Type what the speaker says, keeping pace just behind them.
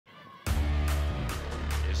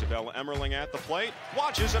Isabella Emmerling at the plate,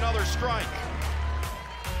 watches another strike.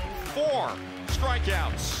 4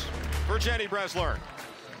 strikeouts for Jenny Bresler.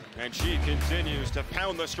 And she continues to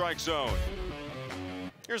pound the strike zone.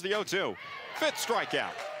 Here's the 0-2. 5th strikeout.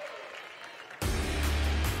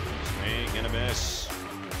 Swing and a miss.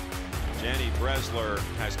 Jenny Bresler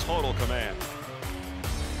has total command.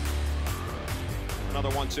 Another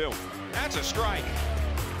 1-2. That's a strike.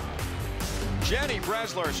 Jenny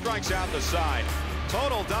Bresler strikes out the side.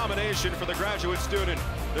 Total domination for the graduate student,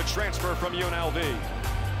 the transfer from UNLV.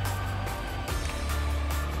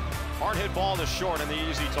 Hard hit ball to short and the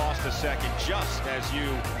easy toss to second, just as you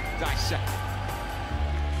dissect.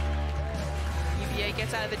 UVA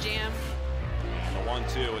gets out of the jam. And the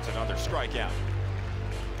 1-2, it's another strikeout.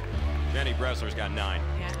 Jenny Bresler's got 9.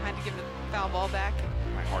 Yeah, had to give the foul ball back.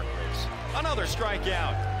 My heart race. Another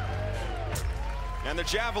strikeout. And the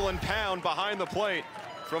javelin pound behind the plate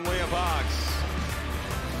from Leah Boggs.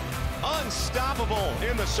 Unstoppable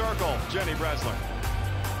in the circle, Jenny Bresler.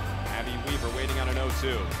 Abby Weaver waiting on an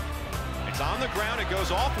 0-2. It's on the ground, it goes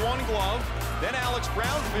off one glove. Then Alex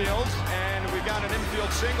Brown fields, and we've got an infield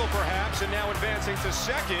single perhaps, and now advancing to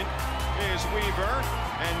second is Weaver.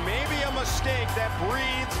 And maybe a mistake that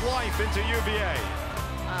breathes life into UVA.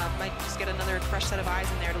 Might just get another fresh set of eyes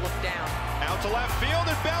in there to look down. Out to left field,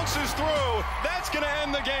 it bounces through. That's gonna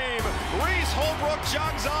end the game. Reese Holbrook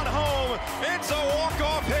jogs on home. It's a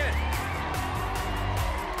walk-off hit.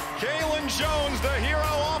 Kaylin Jones, the hero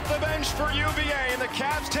off the bench for UVA, and the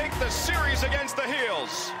Cavs take the series against the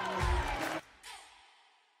Heels.